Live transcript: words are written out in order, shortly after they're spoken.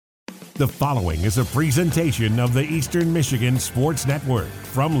The following is a presentation of the Eastern Michigan Sports Network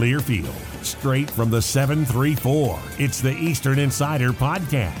from Learfield. Straight from the 734, it's the Eastern Insider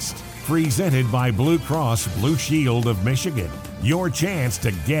Podcast. Presented by Blue Cross Blue Shield of Michigan. Your chance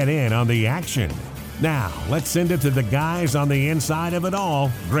to get in on the action. Now, let's send it to the guys on the inside of it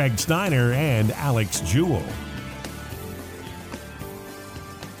all, Greg Steiner and Alex Jewell.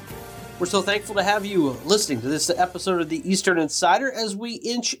 We're so thankful to have you listening to this episode of the Eastern Insider as we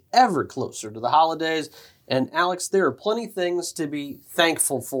inch ever closer to the holidays. And Alex, there are plenty of things to be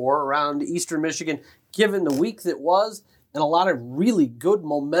thankful for around Eastern Michigan, given the week that was, and a lot of really good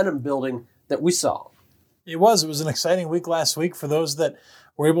momentum building that we saw. It was an exciting week last week for those that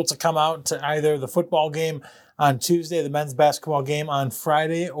were able to come out to either the football game on Tuesday, the men's basketball game on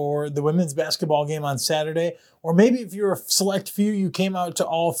Friday, or the women's basketball game on Saturday. Or maybe if you're a select few, you came out to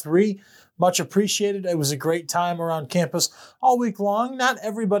all three. Much appreciated. It was a great time around campus all week long. Not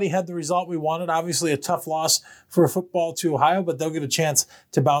everybody had the result we wanted. Obviously a tough loss for football to Ohio, but they'll get a chance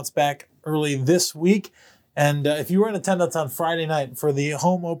to bounce back early this week. And if you were in attendance on Friday night for the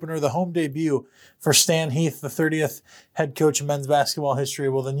home opener, the home debut for Stan Heath, the 30th head coach in men's basketball history,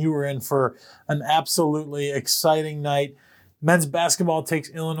 well, then you were in for an absolutely exciting night. Men's basketball takes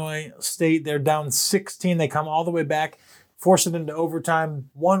Illinois State. They're down 16. They come all the way back, force it into overtime.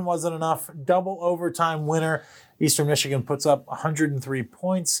 One wasn't enough. Double overtime winner. Eastern Michigan puts up 103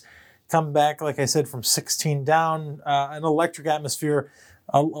 points. Come back, like I said, from 16 down. An electric atmosphere.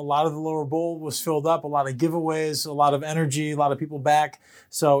 A lot of the lower bowl was filled up, a lot of giveaways, a lot of energy, a lot of people back.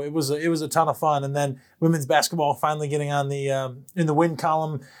 So it was a ton of fun. And then women's basketball finally getting on the in the win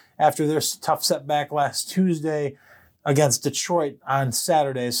column after their tough setback last Tuesday against Detroit on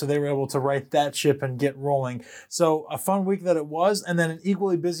Saturday. So they were able to right that ship and get rolling. So a fun week that it was, and then an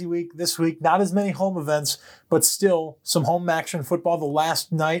equally busy week this week. Not as many home events, but still some home action football, the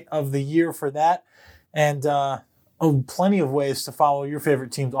last night of the year for that. And plenty of ways to follow your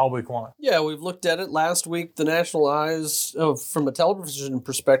favorite teams all week long. Yeah, we've looked at it last week. The national eyes, from a television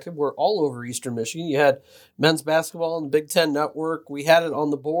perspective, were all over Eastern Michigan. You had men's basketball on the Big Ten Network. We had it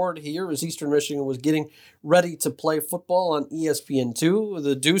on the board here as Eastern Michigan was getting ready to play football on ESPN2.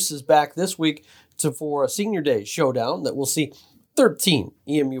 The Deuce is back this week for a Senior Day showdown that will see 13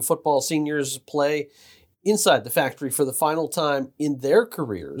 EMU football seniors play inside the factory for the final time in their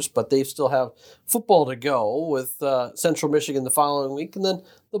careers, but they still have football to go with Central Michigan the following week, and then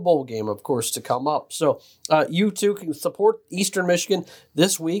the bowl game, of course, to come up. So you too can support Eastern Michigan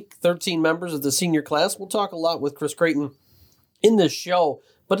this week, 13 members of the senior class. We'll talk a lot with Chris Creighton in this show,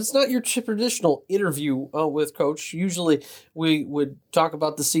 but it's not your traditional interview with Coach. Usually we would talk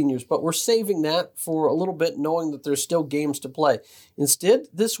about the seniors, but we're saving that for a little bit, knowing that there's still games to play. Instead,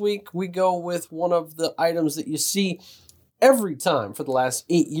 this week we go with one of the items that you see every time for the last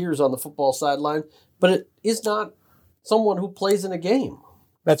 8 years on the football sideline, but it is not someone who plays in a game.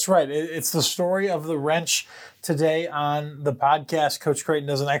 That's right. It's the story of the wrench today on the podcast. Coach Creighton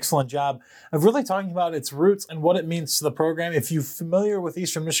does an excellent job of really talking about its roots and what it means to the program. If you're familiar with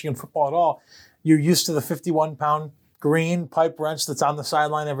Eastern Michigan football at all, you're used to the 51-pound green pipe wrench that's on the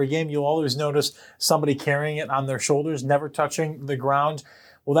sideline every game. You'll always notice somebody carrying it on their shoulders, never touching the ground.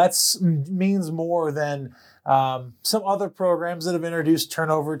 Well, that means more than some other programs that have introduced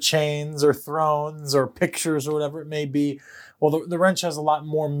turnover chains or thrones or pictures or whatever it may be. Well, the wrench has a lot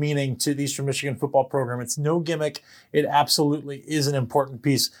more meaning to the Eastern Michigan football program. It's no gimmick. It absolutely is an important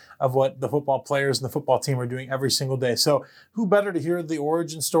piece of what the football players and the football team are doing every single day. So who better to hear the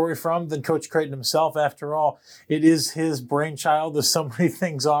origin story from than Coach Creighton himself? After all, it is his brainchild, as so many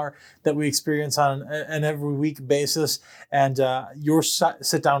things are that we experience on an every week basis. And your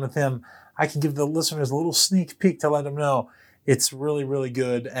sit down with him, I can give the listeners a little sneak peek to let them know it's really, really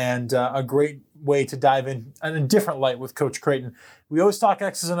good and a great way to dive in a different light with Coach Creighton. We always talk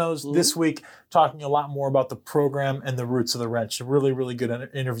X's and O's. This week, talking a lot more about the program and the roots of the wrench. A really, really good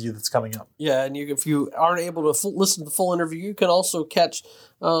interview that's coming up. Yeah, and if you aren't able to listen to the full interview, you can also catch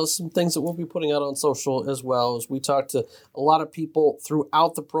some things that we'll be putting out on social as well, as we talk to a lot of people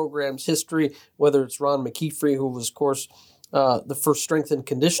throughout the program's history, whether it's Ron McKeefrey, who was, of course, the first strength and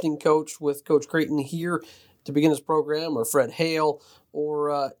conditioning coach with Coach Creighton here to begin his program, or Fred Hale,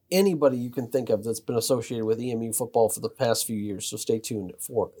 or anybody you can think of that's been associated with EMU football for the past few years. So stay tuned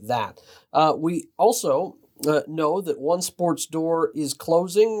for that. We also know that one sport's door is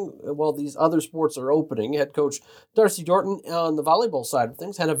closing while these other sports are opening. Head coach Darcy Dorton on the volleyball side of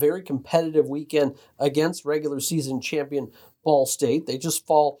things had a very competitive weekend against regular season champion Ball State. They just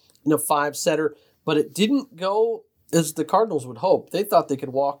fall in a 5-setter, but it didn't go as the Cardinals would hope. They thought they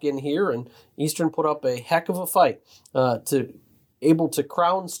could walk in here, and Eastern put up a heck of a fight to able to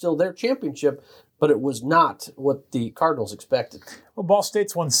crown still their championship, but it was not what the Cardinals expected. Well, Ball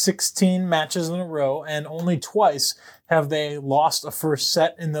State's won 16 matches in a row, and only twice have they lost a first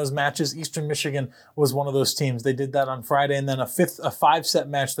set in those matches. Eastern Michigan was one of those teams. They did that on Friday, and then a 5-set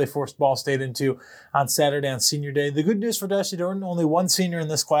match they forced Ball State into on Saturday on Senior Day. The good news for Darcy Dorton, only one senior in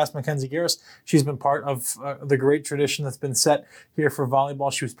this class, Mackenzie Garris. She's been part of the great tradition that's been set here for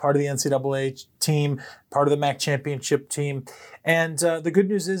volleyball. She was part of the NCAA team, part of the MAC championship team. And the good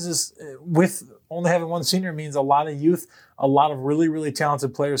news is with only having one senior means a lot of youth, a lot of really, really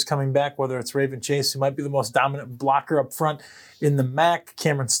talented players coming back, whether it's Raven Chase, who might be the most dominant blocker up front in the MAC.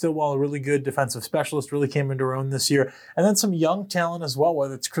 Cameron Stillwell, a really good defensive specialist, really came into her own this year. And then some young talent as well,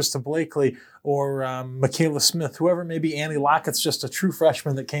 whether it's Krista Blakely or Michaela Smith, whoever, maybe Annie Lockett's just a true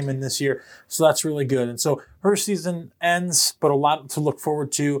freshman that came in this year. So that's really good. And so her season ends, but a lot to look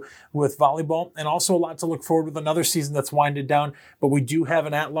forward to with volleyball, and also a lot to look forward with another season that's winded down. But we do have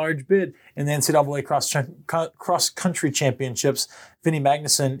an at-large bid in the NCAA cross-country championships. Vinnie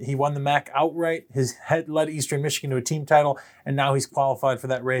Magnuson, he won the MAC outright. His head led Eastern Michigan to a team title, and now he's qualified for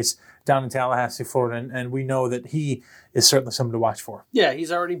that race down in Tallahassee, Florida. And we know that he is certainly someone to watch for. Yeah,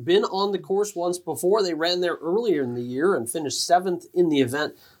 he's already been on the course once before. They ran there earlier in the year and finished 7th in the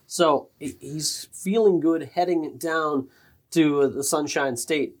event. So he's feeling good heading down to the Sunshine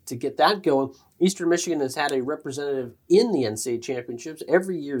State to get that going. Eastern Michigan has had a representative in the NCAA championships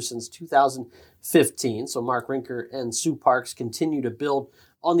every year since 2015. So Mark Rinker and Sue Parks continue to build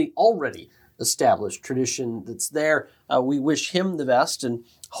on the already established tradition that's there. We wish him the best, and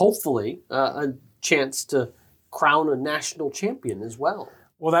hopefully a chance to crown a national champion as well.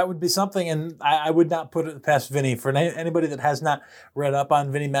 Well, that would be something, and I would not put it past Vinny. For anybody that has not read up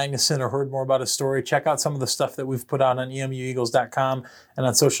on Vinnie Magnuson or heard more about his story, check out some of the stuff that we've put out on emueagles.com and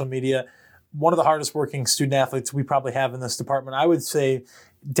on social media. One of the hardest working student athletes we probably have in this department. I would say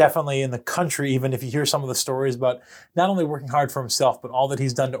definitely in the country, even if you hear some of the stories about not only working hard for himself, but all that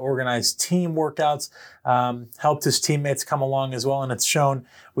he's done to organize team workouts, helped his teammates come along as well. And it's shown.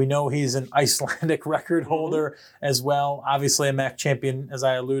 We know he's an Icelandic record holder as well. Obviously a MAC champion, as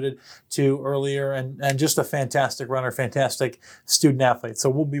I alluded to earlier, and just a fantastic runner, fantastic student athlete. So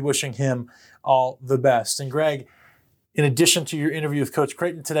we'll be wishing him all the best. And Greg, in addition to your interview with Coach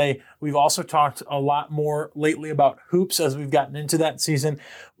Creighton today, we've also talked a lot more lately about hoops as we've gotten into that season.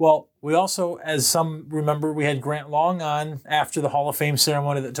 Well, we also, as some remember, we had Grant Long on after the Hall of Fame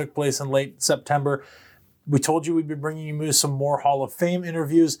ceremony that took place in late September. We told you we'd be bringing you some more Hall of Fame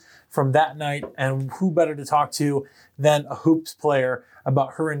interviews from that night, and who better to talk to than a hoops player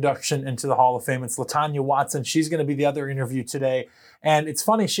about her induction into the Hall of Fame. It's LaTanya Watson. She's going to be the other interview today. And it's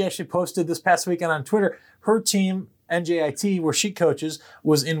funny, she actually posted this past weekend on Twitter, her team, NJIT, where she coaches,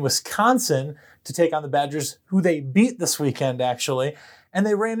 was in Wisconsin to take on the Badgers, who they beat this weekend, actually. And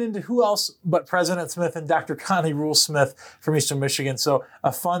they ran into who else but President Smith and Dr. Connie Rule Smith from Eastern Michigan. So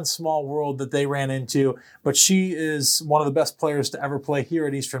a fun, small world that they ran into. But she is one of the best players to ever play here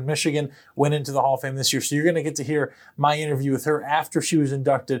at Eastern Michigan, went into the Hall of Fame this year. So you're going to get to hear my interview with her after she was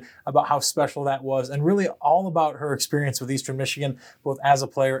inducted about how special that was, and really all about her experience with Eastern Michigan, both as a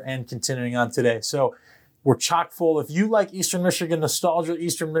player and continuing on today. So we're chock full. If you like Eastern Michigan nostalgia,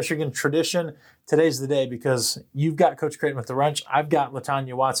 Eastern Michigan tradition, today's the day, because you've got Coach Creighton with the wrench. I've got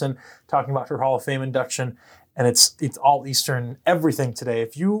LaTanya Watson talking about her Hall of Fame induction, and it's all Eastern everything today.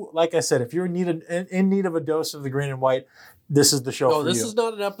 If you, like I said, if you're in need of a dose of the green and white, this is the show for you. This is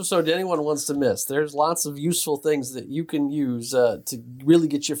not an episode anyone wants to miss. There's lots of useful things that you can use to really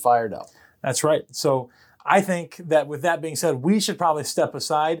get you fired up. That's right. So I think that with that being said, we should probably step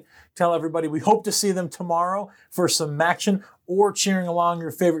aside, tell everybody we hope to see them tomorrow for some action or cheering along your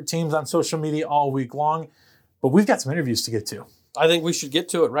favorite teams on social media all week long. But we've got some interviews to get to. I think we should get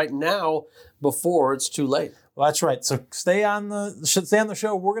to it right now before it's too late. Well, that's right. So stay on the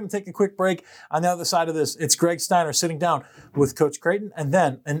show. We're going to take a quick break. On the other side of this, it's Greg Steiner sitting down with Coach Creighton, and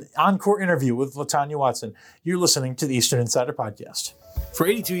then an encore interview with LaTanya Watson. You're listening to the Eastern Insider Podcast. For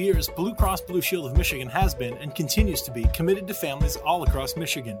 82 years, Blue Cross Blue Shield of Michigan has been and continues to be committed to families all across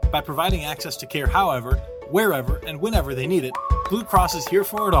Michigan. By providing access to care however, wherever, and whenever they need it, Blue Cross is here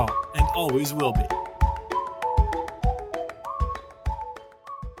for it all and always will be.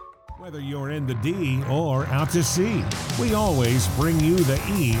 Whether you're in the D or out to sea, we always bring you the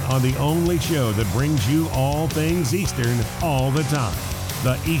E on the only show that brings you all things Eastern all the time.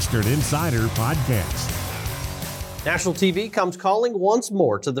 The Eastern Insider Podcast. National TV comes calling once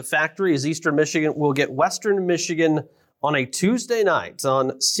more to the factory as Eastern Michigan will get Western Michigan on a Tuesday night,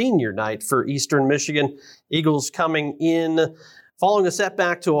 on senior night for Eastern Michigan. Eagles coming in Following a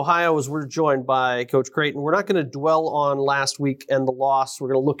setback to Ohio, as we're joined by Coach Creighton, we're not going to dwell on last week and the loss. We're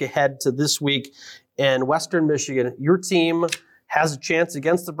going to look ahead to this week and Western Michigan. Your team has a chance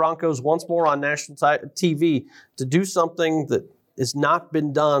against the Broncos once more on national TV to do something that has not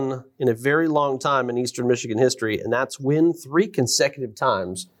been done in a very long time in Eastern Michigan history, and that's win 3 consecutive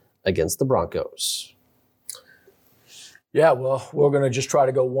times against the Broncos. Yeah, well, we're going to just try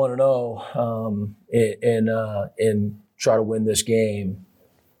to go 1-0 and try to win this game.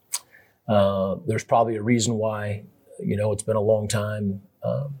 There's probably a reason why, it's been a long time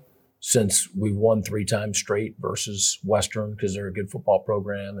since we've won 3 times straight versus Western, because they're a good football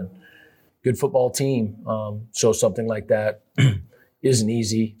program and good football team. So something like that isn't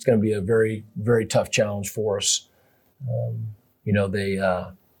easy. It's going to be a very, very tough challenge for us.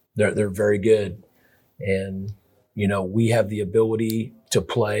 They're very good, and we have the ability to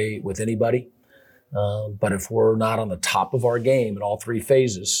play with anybody. But if we're not on the top of our game in all 3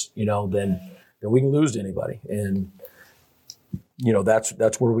 phases, then we can lose to anybody. And,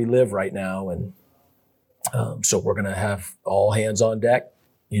 that's where we live right now. And so we're going to have all hands on deck,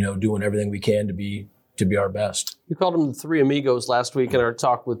 doing everything we can to be our best. You called them the 3 amigos last week in our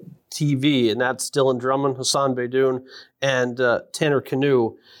talk with TV, and that's Dylan Drummond, Hassan Beydoun, and Tanner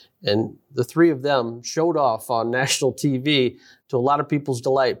Canoe. And the 3 of them showed off on national TV to a lot of people's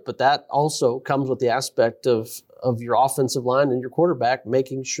delight. But that also comes with the aspect of your offensive line and your quarterback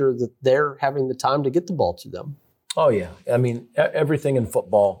making sure that they're having the time to get the ball to them. Oh, yeah. I mean, everything in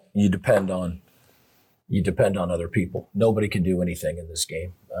football, you depend on other people. Nobody can do anything in this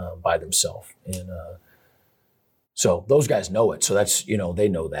game by themselves. And so those guys know it. So that's, they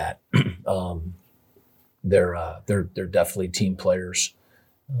know that. They're definitely team players.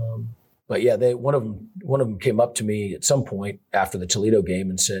 But yeah, one of them came up to me at some point after the Toledo game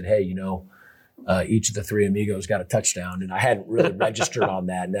and said, "Hey, each of the 3 amigos got a touchdown," and I hadn't really registered on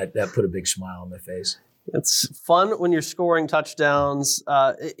that, and that put a big smile on my face. It's fun when you're scoring touchdowns.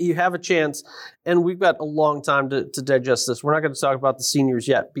 You have a chance, and we've got a long time to digest this. We're not going to talk about the seniors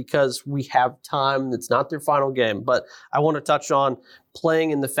yet because we have time. It's not their final game, but I want to touch on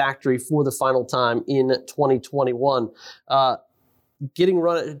playing in the factory for the final time in 2021. Getting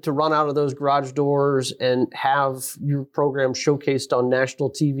to run out of those garage doors and have your program showcased on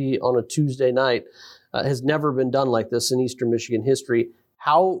national TV on a Tuesday night has never been done like this in Eastern Michigan history.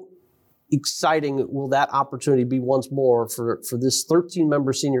 How exciting will that opportunity be once more for this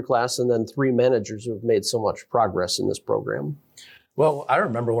 13-member senior class and then 3 managers who have made so much progress in this program? Well, I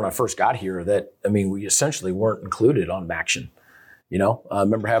remember when I first got here that, we essentially weren't included on MACtion. I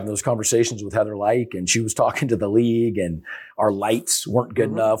remember having those conversations with Heather Like, and she was talking to the league, and our lights weren't good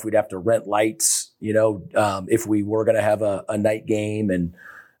enough. We'd have to rent lights, if we were going to have a night game. And,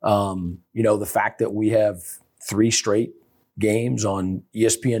 the fact that we have 3 straight games on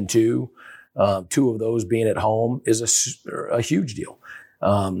ESPN2, 2 of those being at home, is a huge deal.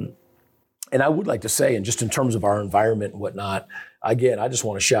 And I would like to say, and just in terms of our environment and whatnot, again, I just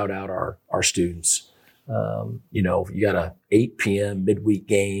want to shout out our students. You got a 8 p.m. midweek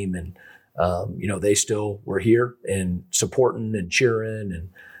game, and, they still were here and supporting and cheering. And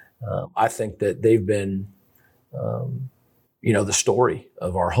I think that they've been, the story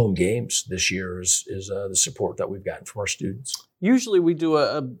of our home games this year is the support that we've gotten from our students. Usually we do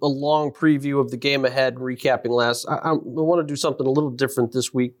a long preview of the game ahead, recapping last. I want to do something a little different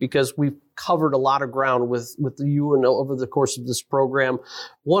this week because we've covered a lot of ground with you and over the course of this program.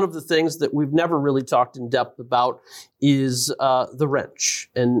 One of the things that we've never really talked in depth about is the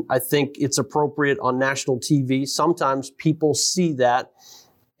wrench. And I think it's appropriate on national TV. Sometimes people see that,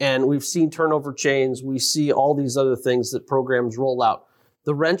 and we've seen turnover chains. We see all these other things that programs roll out.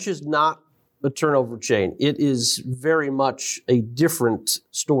 The wrench is not a turnover chain. It is very much a different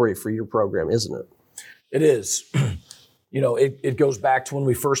story for your program, isn't it? It is. It goes back to when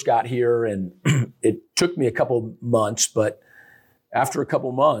we first got here, and it took me a couple months, but after a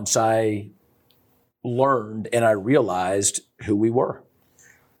couple months, I learned and I realized who we were.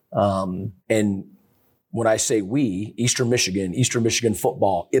 And when I say we, Eastern Michigan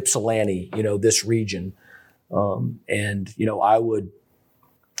football, Ypsilanti, this region. And I would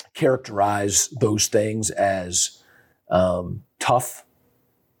characterize those things as tough,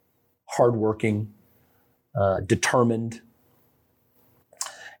 hardworking, determined,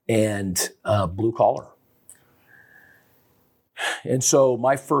 and blue collar. And so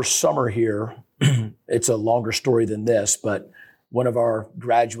my first summer here, it's a longer story than this, but one of our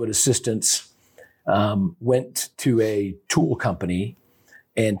graduate assistants went to a tool company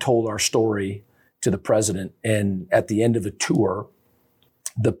and told our story to the president. And at the end of the tour,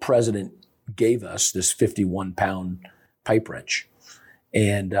 the president gave us this 51-pound pipe wrench.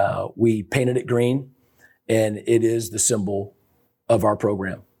 And we painted it green, and it is the symbol of our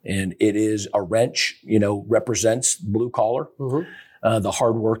program. And it is a wrench, represents blue collar, the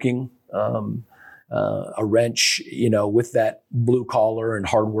hardworking, a wrench, with that blue collar and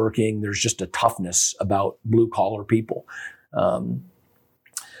hardworking. There's just a toughness about blue collar people.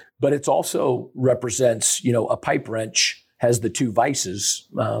 But it also represents, a pipe wrench has the two vices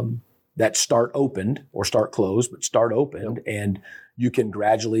that start opened or start closed, but start opened, and you can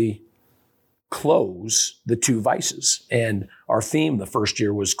gradually close the two vices. And our theme the first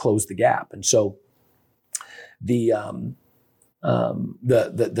year was close the gap. And so the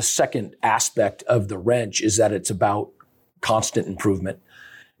second aspect of the wrench is that it's about constant improvement.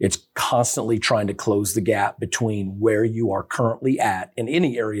 It's constantly trying to close the gap between where you are currently at in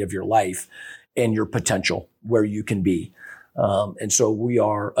any area of your life and your potential, where you can be. And so we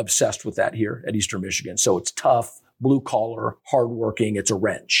are obsessed with that here at Eastern Michigan. So it's tough, blue collar, hardworking. It's a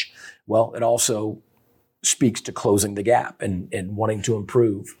wrench. Well, it also speaks to closing the gap and wanting to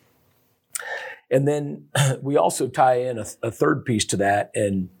improve. And then we also tie in a third piece to that.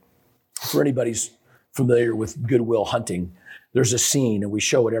 And for anybody who's familiar with Good Will Hunting, there's a scene, and we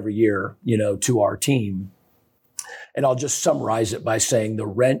show it every year, to our team. And I'll just summarize it by saying the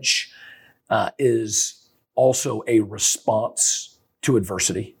wrench is also a response to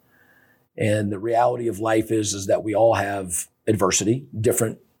adversity. And the reality of life is that we all have adversity,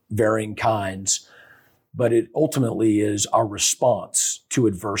 different varying kinds, but it ultimately is our response to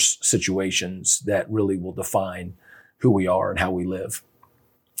adverse situations that really will define who we are and how we live.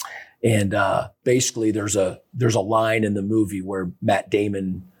 And basically there's a line in the movie where Matt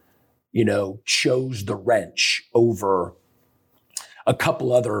Damon, chose the wrench over a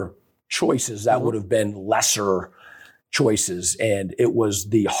couple other choices that would have been lesser choices. And it was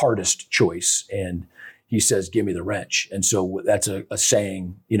the hardest choice. And he says, give me the wrench. And so that's a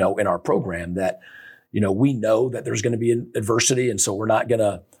saying, in our program that, we know that there's going to be adversity. And so we're not going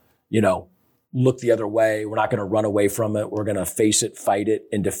to, look the other way. We're not going to run away from it. We're going to face it, fight it,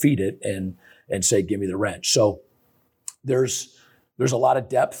 and defeat it and say, give me the wrench. So there's a lot of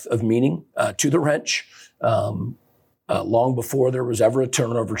depth of meaning to the wrench. Long before there was ever a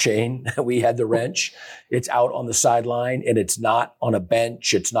turnover chain, we had the wrench. It's out on the sideline, and it's not on a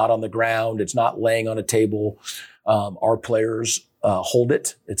bench. It's not on the ground. It's not laying on a table. Our players hold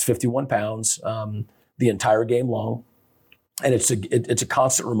it. It's 51 pounds the entire game long. And it's a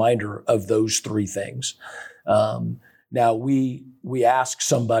constant reminder of those three things. Now we ask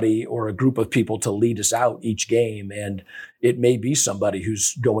somebody or a group of people to lead us out each game, and it may be somebody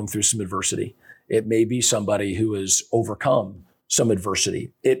who's going through some adversity. It may be somebody who has overcome some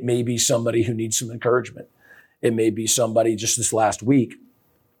adversity. It may be somebody who needs some encouragement. It may be somebody just this last week,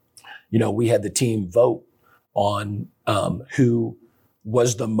 we had the team vote on who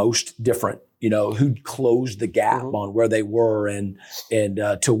was the most different, who closed the gap on where they were and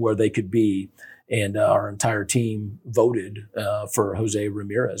to where they could be. And our entire team voted for Jose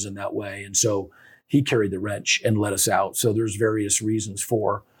Ramirez in that way. And so he carried the wrench and let us out. So there's various reasons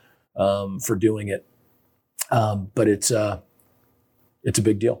for doing it. But it's a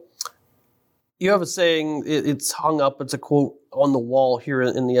big deal. You have a saying, it's hung up, it's a quote on the wall here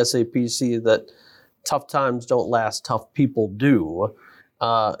in the SAPC that tough times don't last, tough people do.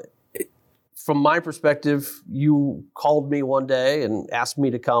 From my perspective, you called me one day and asked me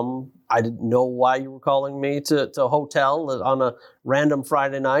to come. I didn't know why you were calling me to a hotel on a random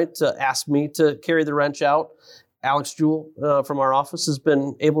Friday night to ask me to carry the wrench out. Alex Jewell from our office has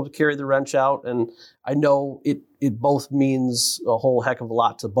been able to carry the wrench out, and I know it both means a whole heck of a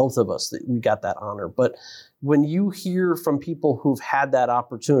lot to both of us that we got that honor. But when you hear from people who've had that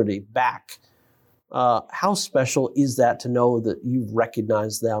opportunity back, how special is that to know that you've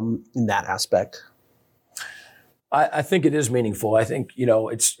recognized them in that aspect? I think it is meaningful. I think,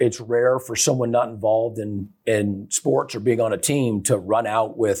 it's rare for someone not involved in sports or being on a team to run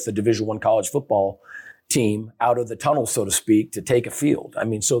out with the Division I college football team out of the tunnel, so to speak, to take a field. I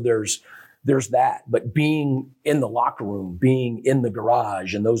mean, so there's that. But being in the locker room, being in the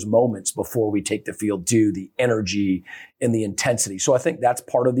garage, and those moments before we take the field too, the energy and the intensity. So I think that's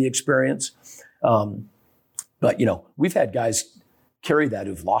part of the experience. But we've had guys carry that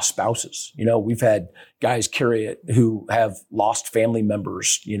who've lost spouses. We've had guys carry it who have lost family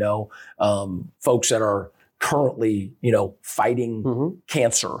members, folks that are currently, fighting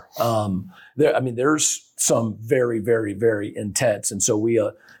cancer. There's some very, very, very intense. And so we,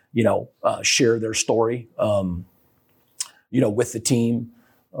 share their story, with the team.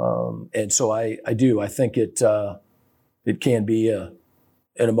 And so I do. I think it can be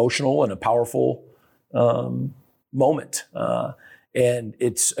an emotional and a powerful moment. And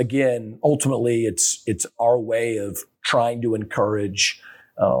it's, again, ultimately, it's our way of trying to encourage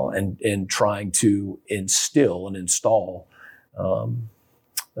and trying to instill and install,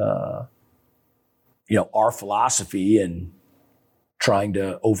 our philosophy and trying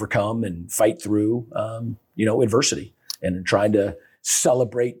to overcome and fight through, adversity, and trying to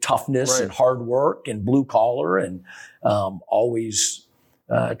celebrate toughness and hard work and blue collar, and always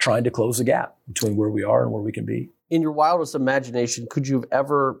trying to close the gap between where we are and where we can be. In your wildest imagination, could you have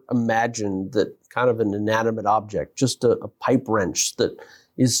ever imagined that kind of an inanimate object, just a pipe wrench that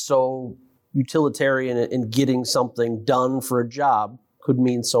is so utilitarian in getting something done for a job, could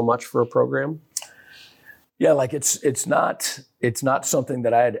mean so much for a program? Yeah, like it's not something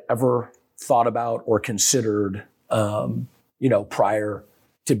that I had ever thought about or considered, prior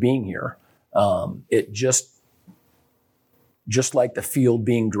to being here. It just like the field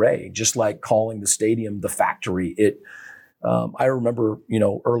being gray, just like calling the stadium the factory. I remember,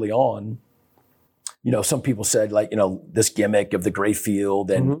 early on, some people said this gimmick of the gray field,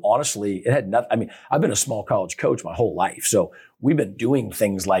 and honestly, it had nothing. I mean, I've been a small college coach my whole life, so we've been doing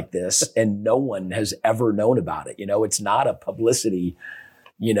things like this, and no one has ever known about it. It's not a publicity,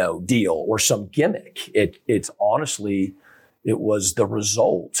 deal or some gimmick. It's honestly, it was the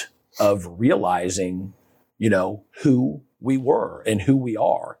result of realizing, who we were and who we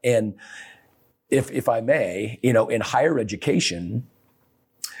are. And if I may, in higher education,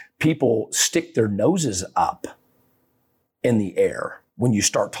 people stick their noses up in the air when you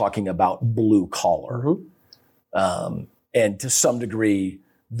start talking about blue collar. And to some degree,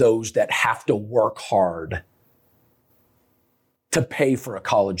 those that have to work hard to pay for a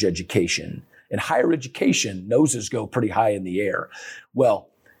college education. In higher education, noses go pretty high in the air. Well,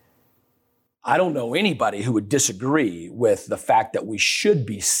 I don't know anybody who would disagree with the fact that we should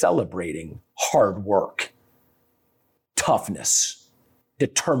be celebrating hard work, toughness,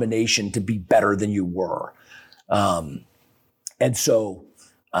 determination to be better than you were. And so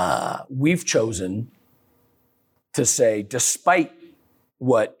we've chosen to say, despite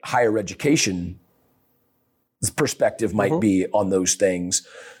what higher education's perspective might be on those things,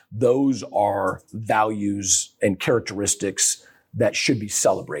 those are values and characteristics that should be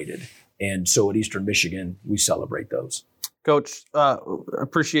celebrated. And so at Eastern Michigan, we celebrate those. Coach,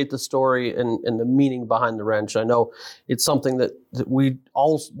 appreciate the story and the meaning behind the wrench. I know it's something that we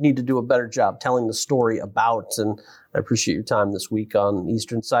all need to do a better job telling the story about, and I appreciate your time this week on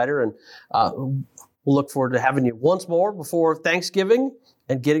Eastern Insider, and we'll look forward to having you once more before Thanksgiving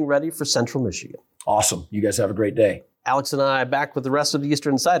and getting ready for Central Michigan. Awesome. You guys have a great day. Alex and I back with the rest of the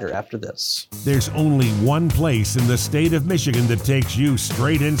Eastern Insider after this. There's only one place in the state of Michigan that takes you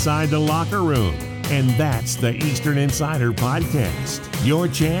straight inside the locker room, and that's the Eastern Insider Podcast. Your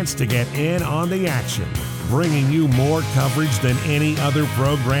chance to get in on the action, bringing you more coverage than any other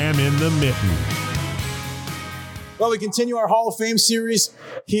program in the mitten. Well, we continue our Hall of Fame series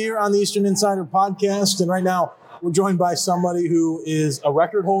here on the Eastern Insider Podcast, and right now we're joined by somebody who is a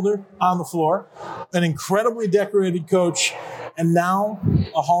record holder on the floor, an incredibly decorated coach, and now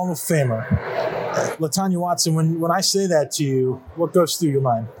a Hall of Famer. LaTanya Watson, when I say that to you, what goes through your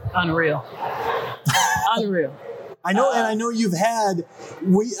mind? Unreal. Unreal. I know, and I know you've had.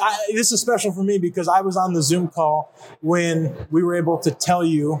 This is special for me because I was on the Zoom call when we were able to tell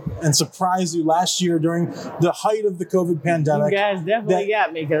you and surprise you last year during the height of the COVID pandemic. You guys definitely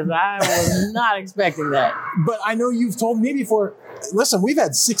got me because I was not expecting that. But I know you've told me before. Listen, we've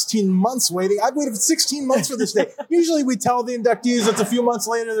had 16 months waiting. I've waited for 16 months for this day. Usually we tell the inductees it's a few months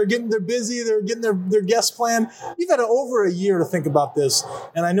later. They're busy. They're getting their guest plan. You've had over a year to think about this,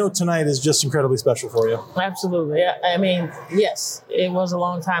 and I know tonight is just incredibly special for you. Absolutely. I mean, yes, it was a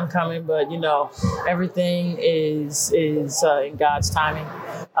long time coming, but everything is in God's timing,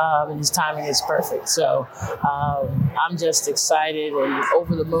 and His timing is perfect. So I'm just excited and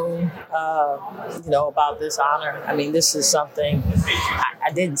over the moon, about this honor. I mean, this is something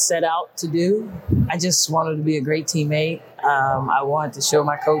I didn't set out to do. I just wanted to be a great teammate. I wanted to show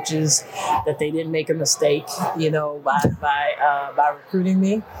my coaches that they didn't make a mistake, by recruiting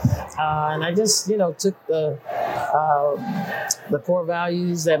me. And I just, took the core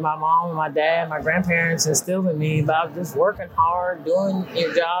values that my mom and my dad, my grandparents instilled in me about just working hard, doing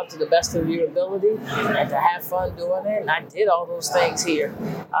your job to the best of your ability, and to have fun doing it. And I did all those things here.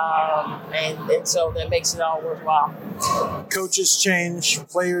 And so that makes it all worthwhile. Coaches change,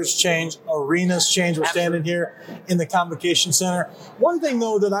 players change, arenas change. We're standing here in the Convocation Center. One thing,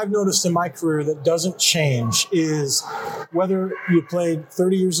 though, that I've noticed in my career that doesn't change is whether you played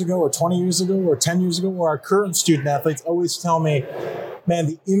 30 years ago or 20 years ago or 10 years ago, or our current student athletes always tell me, man,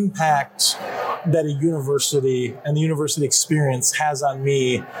 the impact that a university and the university experience has on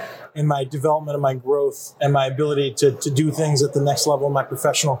me in my development and my growth and my ability to do things at the next level of my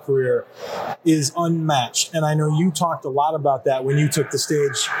professional career is unmatched. And I know you talked a lot about that when you took the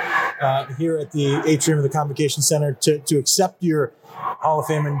stage here at the atrium of the Convocation Center to accept your Hall of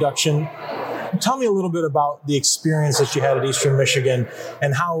Fame induction. Tell me a little bit about the experience that you had at Eastern Michigan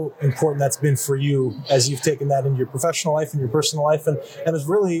and how important that's been for you as you've taken that into your professional life and your personal life and has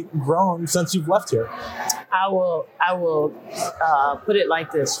really grown since you've left here. I will put it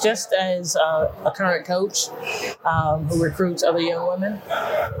like this. Just as a current coach who recruits other young women,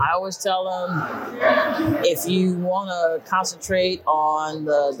 I always tell them, if you want to concentrate on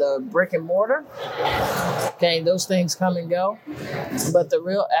the brick and mortar, okay, those things come and go. But the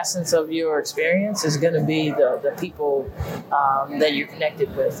real essence of your experience is going to be the people that you're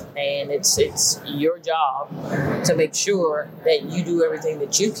connected with. And it's your job to make sure that you do everything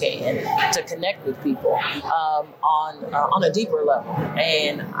that you can to connect with people on a deeper level.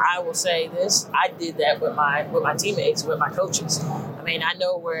 And I will say this, I did that with my teammates, with my coaches. I mean, I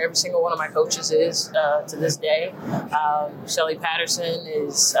know where every single one of my coaches is to this day. Shelly Patterson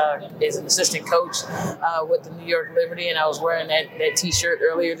is an assistant coach with the New York Liberty, and I was wearing that T-shirt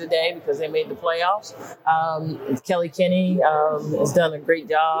earlier today because they made the playoffs. Kelly Kinney has done a great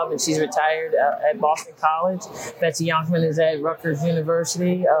job, and she's retired at Boston College. Betsy Yonkman is at Rutgers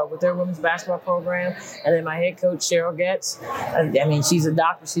University with their women's basketball program. And then my head coach, Cheryl Getz. I mean, she's a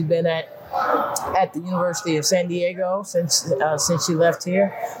doctor. She's been at the University of San Diego since she left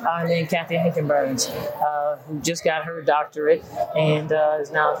here. And then Kathy Hinkenburns, who just got her doctorate and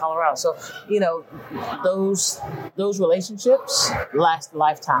is now in Colorado. So, those relationships last a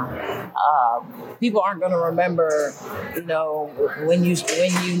lifetime. People aren't going to remember, when you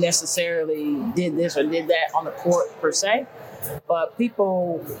necessarily did this or did that on the court per se. But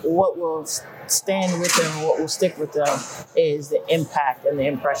people, what will stand with them, what will stick with them is the impact and the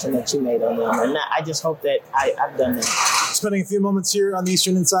impression that you made on them. And I just hope that I've done that. Spending a few moments here on the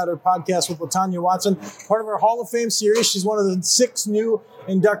Eastern Insider podcast with LaTanya Watson, part of our Hall of Fame series. She's one of the 6 new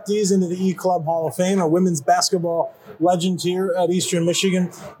inductees into the E-Club Hall of Fame, a women's basketball legend here at Eastern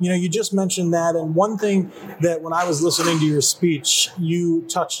Michigan. You just mentioned that, and one thing that when I was listening to your speech, you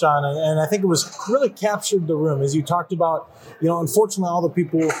touched on, and I think it was really captured the room, as you talked about, unfortunately, all the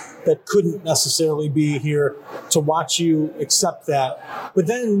people that couldn't necessarily be here to watch you accept that. But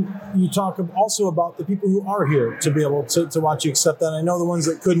then you talk also about the people who are here to be able to watch you accept that. I know the ones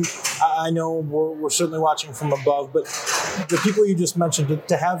that couldn't, I know we're certainly watching from above, but the people you just mentioned,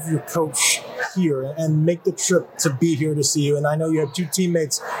 to have your coach here and make the trip to be here to see you. And I know you had 2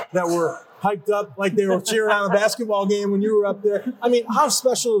 teammates that were hyped up like they were cheering on a basketball game when you were up there. I mean, how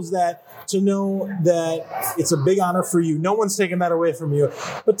special is that to know that it's a big honor for you? No one's taking that away from you.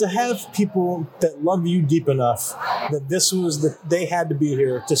 But to have people that love you deep enough that they had to be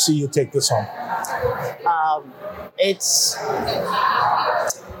here to see you take this home. It's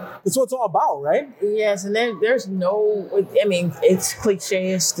what it's all about, right? Yes, and there's no, it's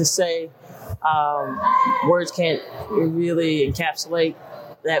cliche-ish to say words can't really encapsulate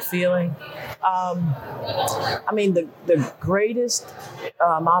that feeling. The greatest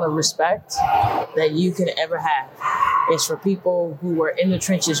amount of respect that you can ever have is for people who were in the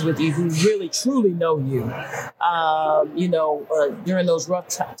trenches with you, who really truly know you. During those rough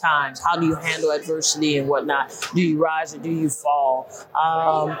times, how do you handle adversity and whatnot? Do you rise or do you fall?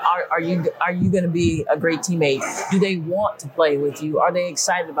 Are you going to be a great teammate? Do they want to play with you? Are they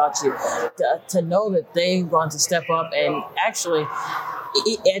excited about you? To know that they want to step up and actually.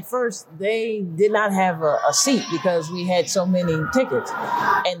 At first, they did not have a seat because we had so many tickets,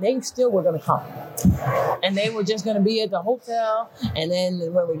 and they still were going to come. And they were just going to be at the hotel, and then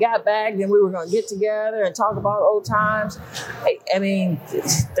when we got back, then we were going to get together and talk about old times.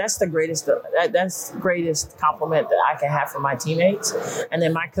 That's the greatest. That's the greatest compliment that I can have for my teammates. And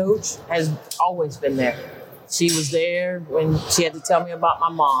then my coach has always been there. She was there when she had to tell me about my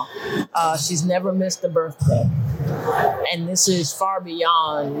mom. She's never missed a birthday. And this is far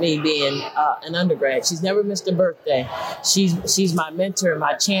beyond me being an undergrad. She's never missed a birthday. She's my mentor,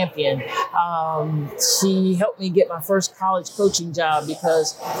 my champion. She helped me get my first college coaching job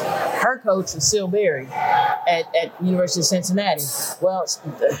because her coach was Seal Berry at University of Cincinnati. Well,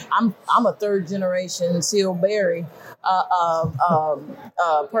 I'm a 3rd generation Seal Berry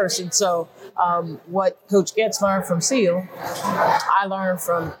person. So what Coach Getz learned from Seal, I learned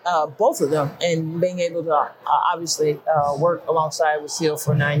from both of them, and being able to obviously work alongside with Seal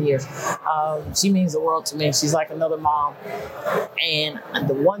for 9 years. She means the world to me. She's like another mom. And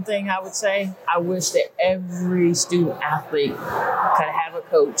the one thing I would say, I wish that every student athlete could have a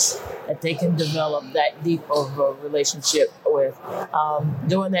coach that they can develop that deep of a relationship with.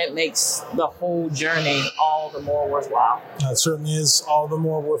 Doing that makes the whole journey all the more worthwhile. It certainly is all the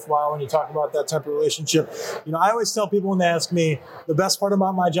more worthwhile when you talk about that type of relationship. I always tell people when they ask me, the best part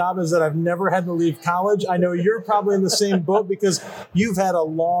about my job is that I've never had to leave college. I know you're probably in the same boat because you've had a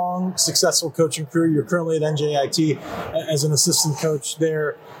long, successful coaching career. You're currently at NJIT as an assistant coach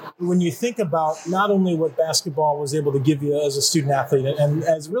there. When you think about not only what basketball was able to give you as a student athlete and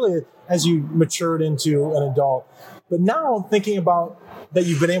as you matured into an adult, but now thinking about that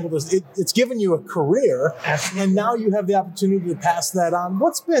you've been able to, it's given you a career, and now you have the opportunity to pass that on.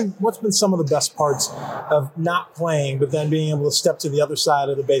 What's been some of the best parts of not playing, but then being able to step to the other side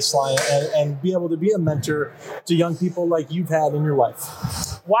of the baseline and be able to be a mentor to young people like you've had in your life?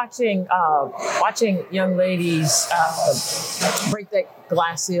 Watching young ladies break that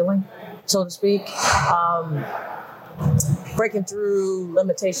glass ceiling, so to speak. Breaking through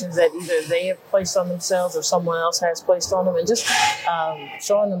limitations that either they have placed on themselves or someone else has placed on them, and just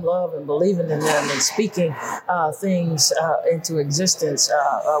showing them love and believing in them and speaking things into existence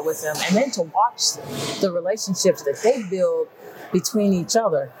with them. And then to watch the relationships that they build between each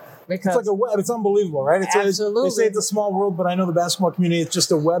other. Because it's like a web. It's unbelievable, right? Absolutely. They say it's a small world, but I know the basketball community, it's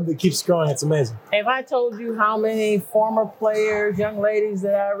just a web that keeps growing. It's amazing. If I told you how many former players, young ladies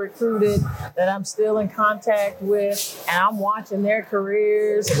that I recruited, that I'm still in contact with, and I'm watching their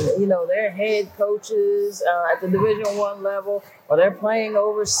careers, and, their head coaches at the Division I level, or they're playing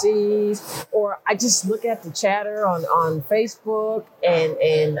overseas, or I just look at the chatter on Facebook and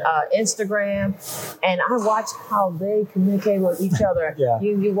Instagram, and I watch how they communicate with each other. Yeah.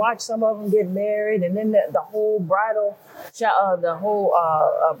 You watch some of them get married, and then the whole bridal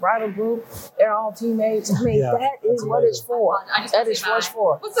group, they're all teammates. I mean, that is what it's for. That is what it's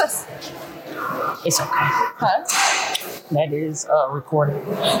for. What's this? It's okay. Huh? That is recording.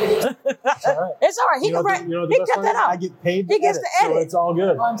 It's all right. It's all right. He can cut that out. I get paid He gets to edit. so it's all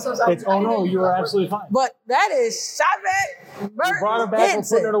good. Oh, I'm so sorry. You were absolutely fine. But that is Shavette You brought it back and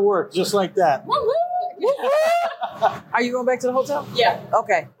put her to work, just like that. Are you going back to the hotel? Yeah.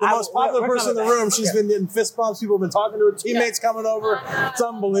 Okay. The most popular person in the room. She's been getting fist bumps. People have been talking to her. Teammates coming over. It's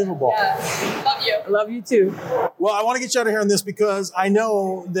unbelievable. Yeah. Love you. Love you too. Well, I want to get you out of here on this because I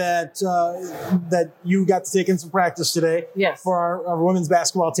know that that you got to take in some practice today. Yes. For our women's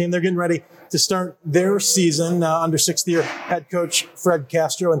basketball team. They're getting ready to start their season under sixth-year head coach Fred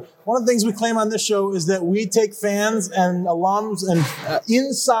Castro. And one of the things we claim on this show is that we take fans and alums and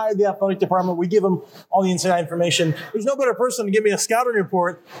inside the athletic department, we give them all the inside information. There's no better person to give me a scouting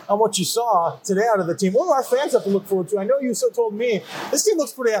report on what you saw today out of the team. What do our fans have to look forward to? I know you told me this team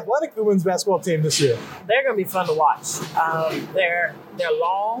looks pretty athletic, the women's basketball team this year. They're going to be fun to watch. They're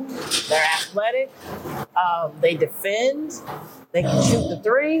long, they're athletic, they defend, they can shoot the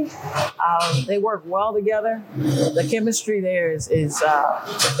three, they work well together. The chemistry there is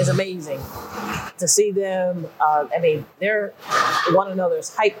amazing to see them. They're one another's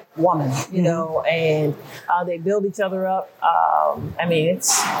hype woman, and they build each other up.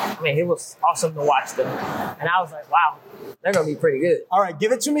 It was awesome to watch them, and I was like, wow, they're going to be pretty good. All right,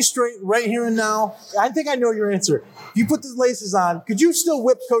 give it to me straight right here and now. I think I know your answer. If you put the laces on, could you still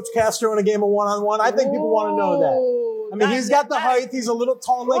whip Coach Castro in a game of one-on-one? I think people want to know that. I mean, he's got the height. He's a little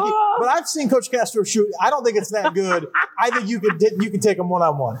tall and lanky. But I've seen Coach Castro shoot. I don't think it's that good. I think you could take him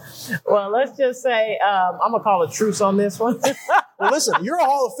one-on-one. Well, let's just say I'm going to call a truce on this one. Well, listen, you're a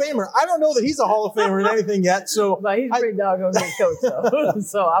Hall of Famer. I don't know that he's a Hall of Famer in anything yet. But he's pretty doggone good coach, though.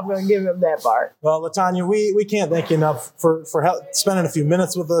 So I'm going to give him that part. Well, LaTonya, we can't thank you enough for spending a few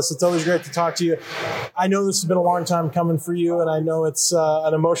minutes with us. It's always great to talk to you. I know this has been a long time coming for you, and I know it's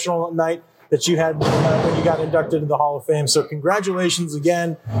an emotional night that you had when you got inducted into the Hall of Fame. So congratulations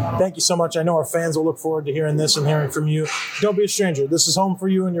again. Thank you so much. I know our fans will look forward to hearing this and hearing from you. Don't be a stranger. This is home for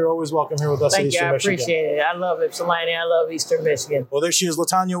you, and you're always welcome here with us at Eastern Michigan. Thank you. I appreciate it. I love Ypsilanti. I love Eastern Michigan. Well, there she is,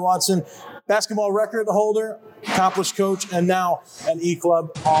 LaTonya Watson, basketball record holder, accomplished coach, and now an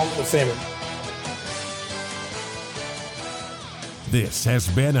E-Club Hall of Famer. This has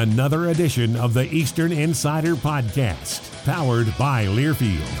been another edition of the Eastern Insider Podcast, powered by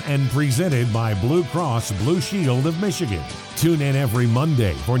Learfield and presented by Blue Cross Blue Shield of Michigan. Tune in every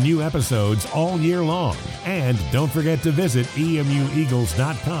Monday for new episodes all year long. And don't forget to visit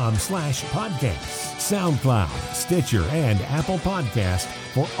emueagles.com/podcasts, SoundCloud, Stitcher, and Apple Podcast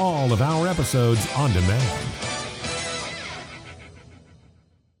for all of our episodes on demand.